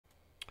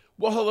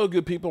Well, hello,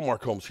 good people.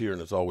 Mark Holmes here,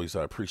 and as always,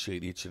 I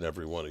appreciate each and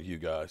every one of you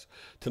guys.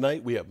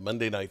 Tonight, we have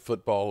Monday Night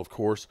Football, of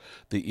course,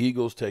 the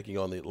Eagles taking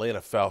on the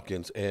Atlanta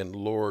Falcons, and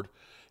Lord,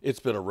 it's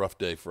been a rough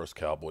day for us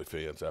Cowboy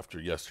fans after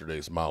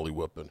yesterday's molly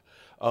whooping.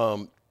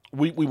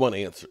 We want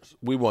answers.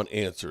 We want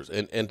answers,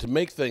 and to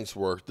make things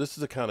work, this is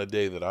the kind of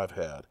day that I've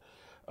had.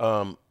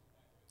 I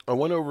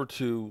went over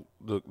to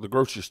the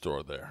grocery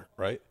store there,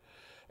 right?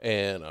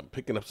 And I'm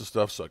picking up some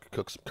stuff so I could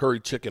cook some curry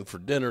chicken for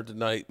dinner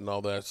tonight and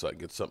all that so I can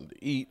get something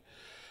to eat.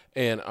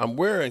 And I'm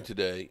wearing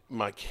today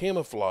my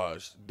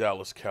camouflage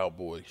Dallas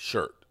Cowboy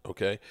shirt,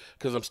 okay?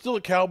 Because I'm still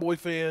a Cowboy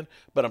fan,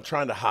 but I'm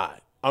trying to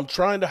hide.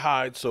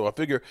 So I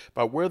figure if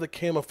I wear the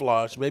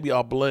camouflage, maybe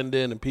I'll blend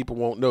in and people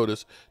won't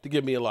notice to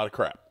give me a lot of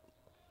crap.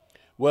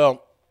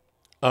 Well,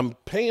 I'm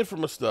paying for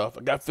my stuff.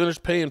 I got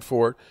finished paying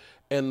for it,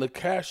 and the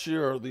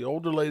cashier, the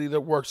older lady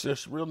that works there,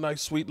 she's a real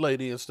nice, sweet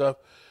lady and stuff,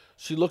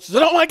 she looks and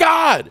said, "Oh, my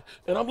God!"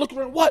 And I'm looking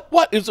around, what?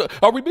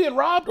 Are we being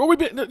robbed?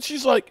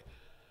 She's like,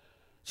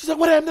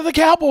 what happened to the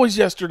Cowboys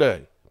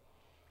yesterday?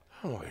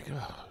 I'm like,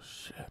 oh,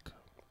 shit.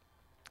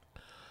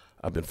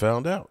 I've been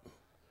found out.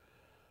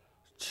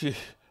 She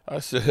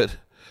said,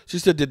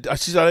 I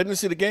didn't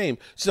see the game.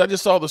 She said, I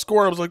just saw the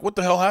score. I was like, what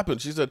the hell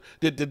happened? She said,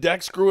 did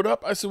Dak screw it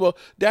up? I said, well,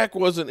 Dak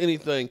wasn't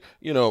anything,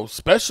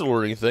 special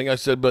or anything. I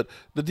said, but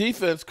the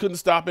defense couldn't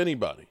stop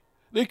anybody.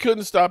 They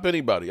couldn't stop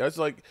anybody. I was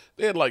like,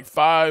 they had like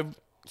 5-6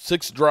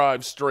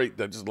 drives straight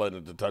that just led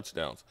into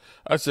touchdowns.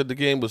 I said the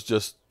game was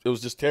just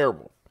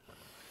terrible.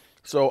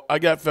 So I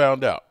got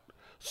found out.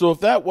 So if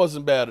that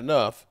wasn't bad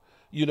enough,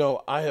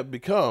 I have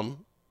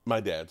become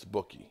my dad's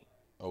bookie,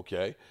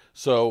 okay?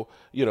 So,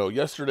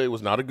 yesterday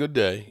was not a good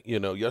day.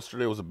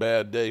 Yesterday was a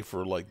bad day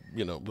for,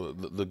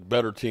 the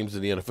better teams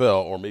in the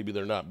NFL, or maybe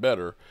they're not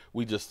better.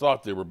 We just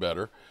thought they were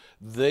better.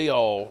 They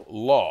all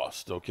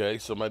lost, okay?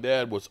 So my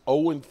dad was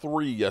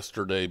 0-3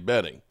 yesterday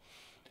betting.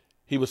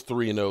 He was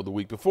 3-0 the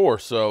week before,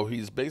 so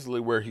he's basically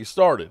where he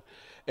started.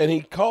 And he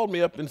called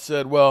me up and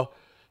said,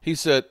 he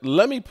said,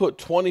 let me put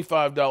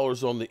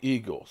 $25 on the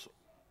Eagles.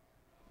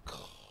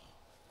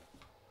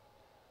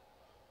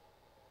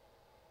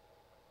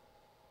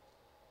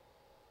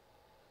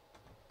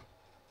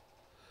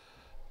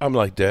 I'm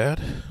like,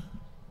 Dad,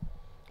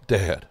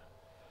 I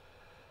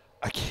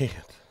can't.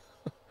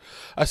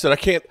 I said, I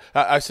can't.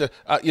 I said,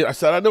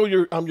 I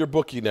know I'm your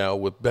bookie now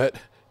with Bet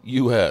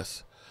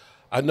US.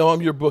 I know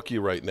I'm your bookie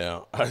right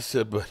now. I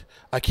said, but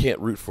I can't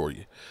root for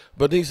you.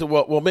 But he said,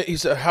 he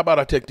said, how about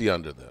I take the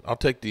under then? I'll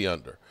take the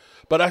under.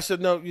 But I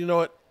said, no, you know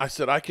what? I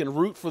said, I can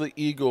root for the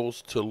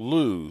Eagles to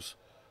lose,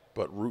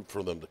 but root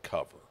for them to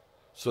cover.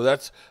 So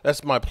that's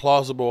my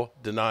plausible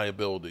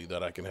deniability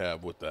that I can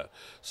have with that.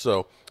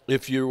 So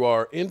if you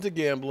are into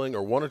gambling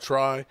or want to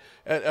try,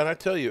 and I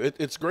tell you,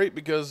 it's great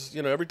because,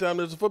 every time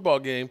there's a football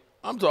game,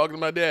 I'm talking to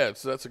my dad.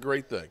 So that's a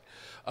great thing.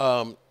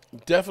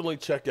 Definitely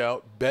check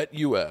out Bet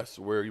US,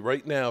 where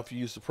right now, if you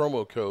use the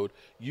promo code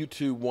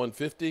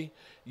YouTube150,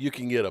 you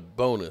can get a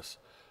bonus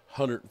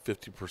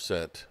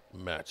 150%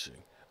 matching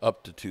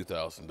up to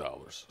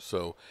 $2,000.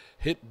 So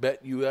hit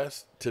Bet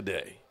US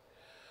today.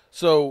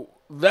 So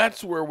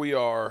that's where we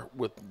are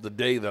with the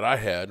day that I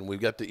had, and we've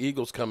got the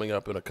Eagles coming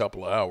up in a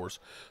couple of hours,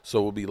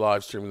 so we'll be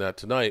live streaming that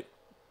tonight.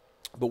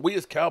 But we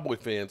as Cowboy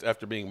fans,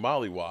 after being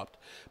mollywopped,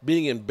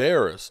 being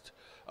embarrassed,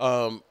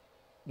 want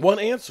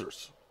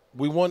answers.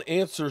 We want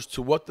answers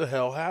to what the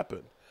hell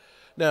happened.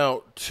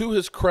 Now, to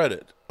his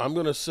credit, I'm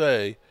going to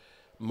say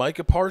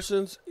Micah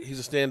Parsons, he's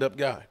a stand-up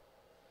guy.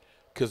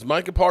 Because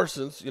Micah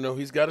Parsons,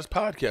 he's got his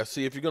podcast.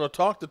 See, if you're going to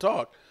talk the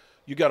talk,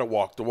 you got to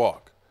walk the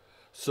walk.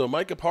 So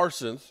Micah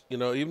Parsons,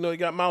 even though he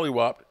got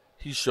mollywopped,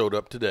 he showed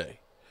up today.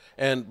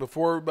 And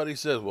before everybody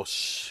says, well,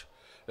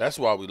 that's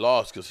why we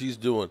lost, because he's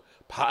doing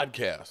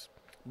podcasts.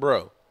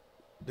 Bro,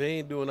 they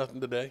ain't doing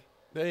nothing today.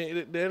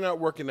 They're not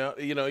working out.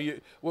 What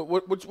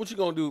you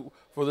going to do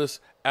for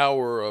this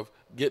hour of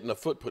getting a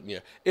foot put in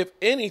you? If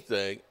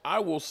anything, I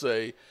will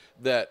say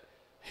that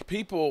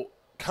people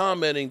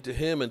commenting to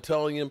him and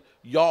telling him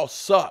y'all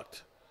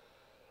sucked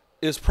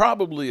is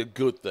probably a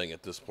good thing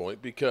at this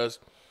point, because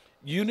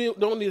you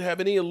don't need to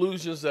have any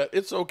illusions that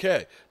it's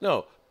okay.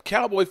 No,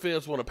 Cowboy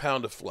fans want a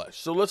pound of flesh.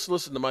 So let's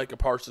listen to Micah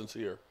Parsons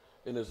here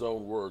in his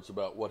own words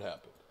about what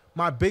happened.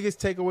 My biggest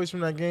takeaways from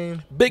that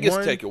game.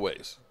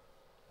 Takeaways.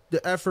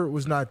 The effort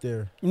was not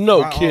there.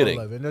 No kidding.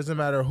 It doesn't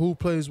matter who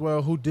plays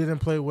well, who didn't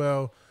play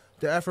well.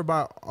 The effort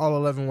by all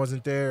 11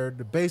 wasn't there.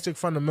 The basic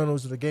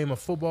fundamentals of the game of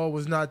football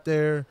was not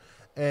there.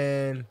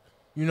 And,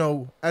 at the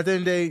end of the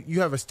day,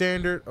 you have a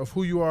standard of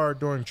who you are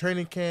during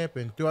training camp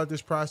and throughout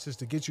this process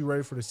to get you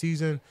ready for the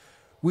season.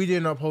 We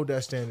didn't uphold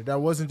that standard.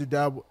 That wasn't the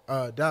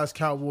Dallas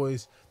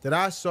Cowboys that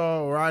I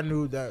saw or I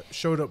knew that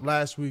showed up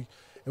last week.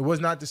 It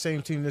was not the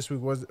same team this week.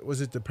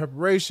 Was it the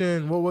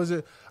preparation? What was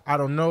it? I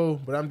don't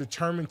know, but I'm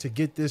determined to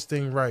get this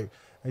thing right.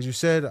 As you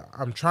said,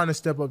 I'm trying to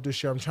step up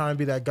this year. I'm trying to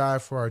be that guy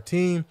for our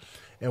team,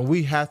 and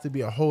we have to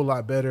be a whole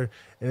lot better.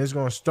 And it's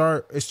going to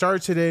start. It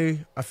started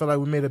today. I feel like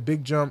we made a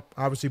big jump.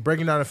 Obviously,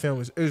 breaking down the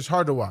film, it was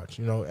hard to watch.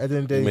 At the end of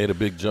the day, we made a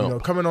big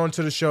jump. Coming on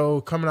to the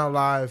show, coming out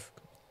live,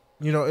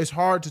 it's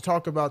hard to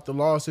talk about the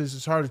losses.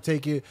 It's hard to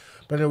take it.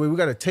 But anyway, we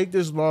got to take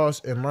this loss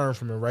and learn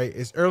from it, right?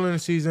 It's early in the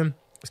season.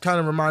 It's kind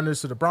of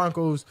reminders to the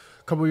Broncos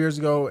a couple years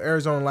ago,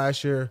 Arizona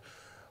last year.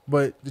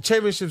 But the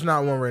championship's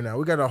not won right now.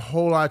 We got a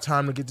whole lot of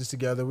time to get this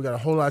together. We got a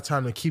whole lot of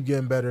time to keep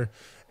getting better.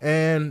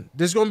 And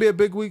this is going to be a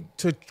big week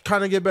to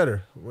kind of get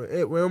better.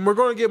 We're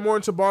going to get more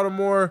into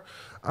Baltimore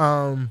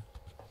down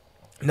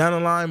the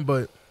line.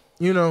 But,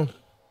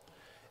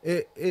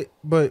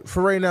 but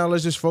for right now,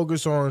 let's just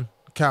focus on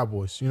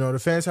Cowboys. The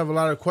fans have a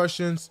lot of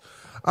questions.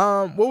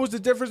 What was the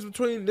difference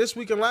between this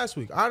week and last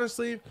week?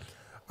 Honestly,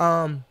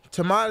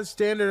 to my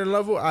standard and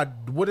level, I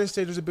wouldn't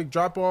say there's a big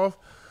drop-off.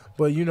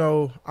 But, I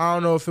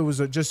don't know if it was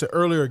just an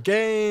earlier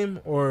game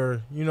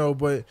or,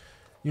 but,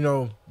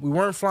 we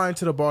weren't flying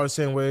to the ball the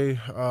same way.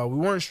 We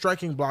weren't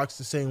striking blocks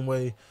the same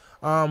way.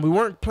 We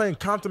weren't playing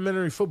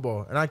complementary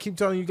football. And I keep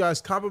telling you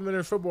guys,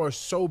 complementary football is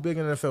so big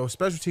in the NFL.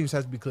 Special teams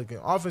has to be clicking.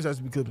 Offense has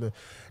to be clicking.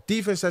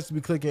 Defense has to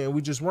be clicking. And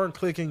we just weren't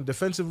clicking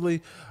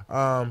defensively.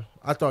 I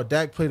thought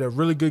Dak played a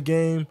really good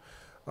game.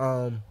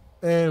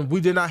 And we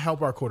did not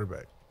help our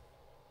quarterback.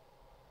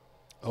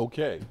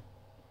 Okay.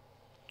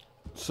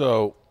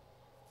 So,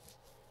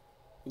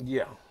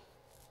 yeah.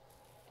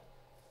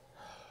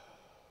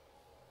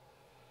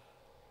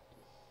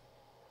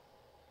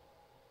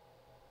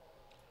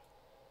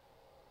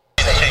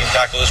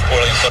 Tackle this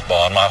poorly in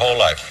football in my whole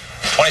life.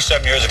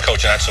 27 years of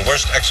coaching, that's the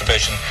worst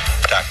exhibition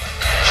tackle.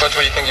 Coach,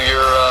 what do you think of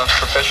your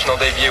professional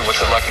debut?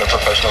 What's it like in the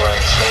professional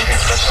ranks? Anything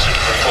special?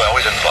 Well,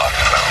 we didn't block,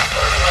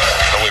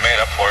 but we made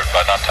up for it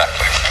by not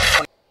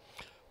tackling.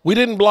 We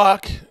didn't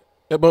block,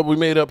 but we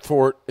made up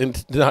for it in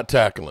not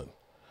tackling.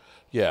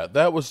 Yeah,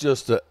 that was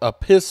just a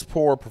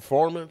piss-poor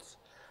performance.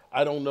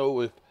 I don't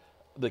know if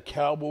the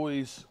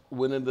Cowboys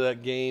went into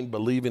that game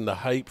believing the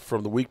hype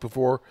from the week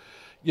before.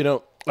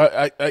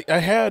 I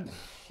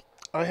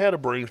had a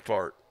brain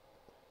fart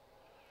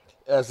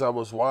as I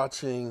was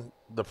watching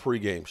the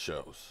pregame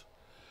shows,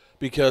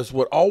 because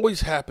what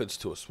always happens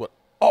to us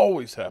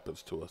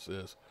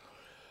is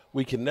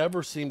we can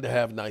never seem to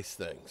have nice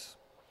things.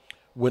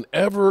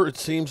 Whenever it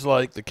seems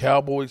like the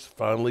Cowboys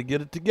finally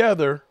get it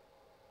together,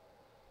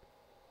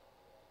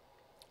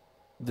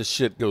 the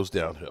shit goes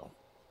downhill.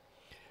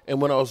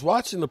 And when I was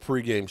watching the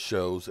pregame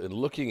shows and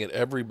looking at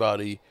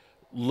everybody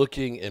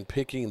looking and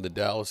picking the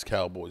Dallas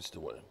Cowboys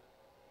to win,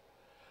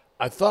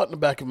 I thought in the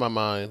back of my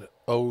mind,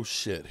 oh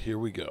shit, here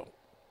we go.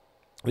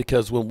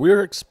 Because when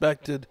we're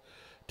expected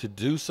to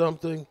do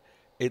something,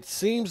 it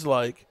seems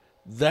like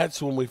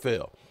that's when we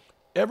fail.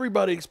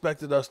 Everybody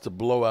expected us to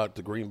blow out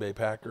the Green Bay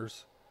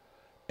Packers,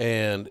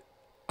 and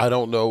I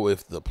don't know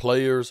if the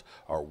players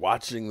are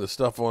watching the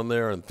stuff on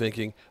there and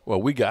thinking,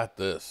 well, we got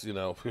this, I'm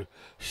going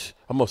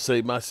to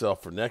save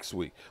myself for next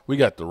week. We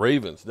got the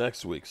Ravens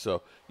next week.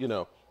 So,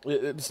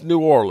 it's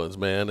New Orleans,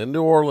 man, and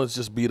New Orleans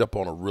just beat up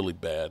on a really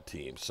bad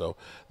team. So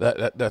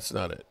that's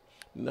not it.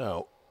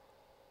 No,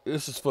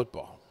 this is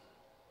football.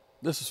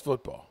 This is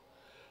football.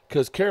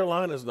 Because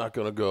Carolina's not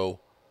going to go,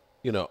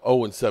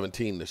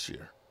 0-17 this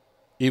year,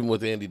 even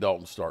with Andy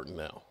Dalton starting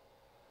now.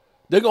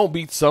 They're going to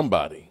beat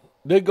somebody.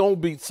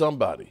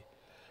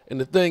 And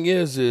the thing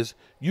is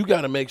you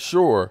got to make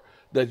sure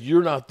that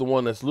you're not the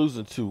one that's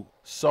losing to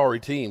sorry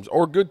teams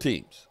or good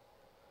teams.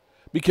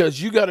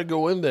 Because you got to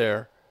go in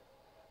there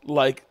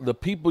like the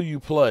people you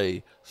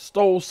play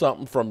stole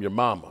something from your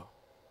mama.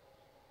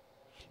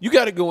 You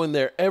got to go in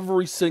there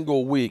every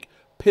single week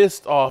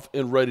pissed off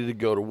and ready to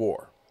go to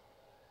war.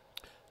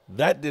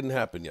 That didn't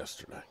happen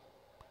yesterday.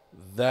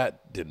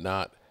 That did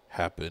not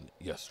happen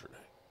yesterday.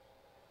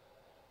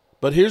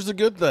 But here's the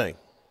good thing.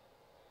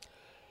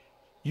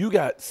 You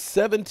got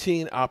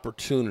 17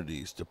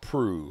 opportunities to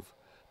prove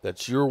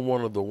that you're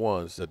one of the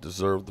ones that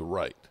deserve the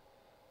right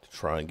to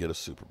try and get a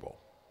Super Bowl.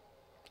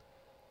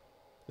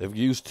 They've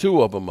used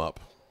 2 of them up.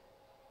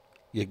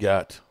 You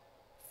got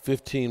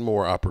 15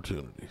 more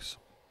opportunities.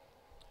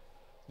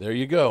 There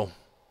you go.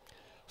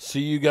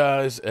 See you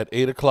guys at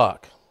 8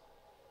 o'clock.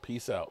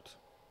 Peace out.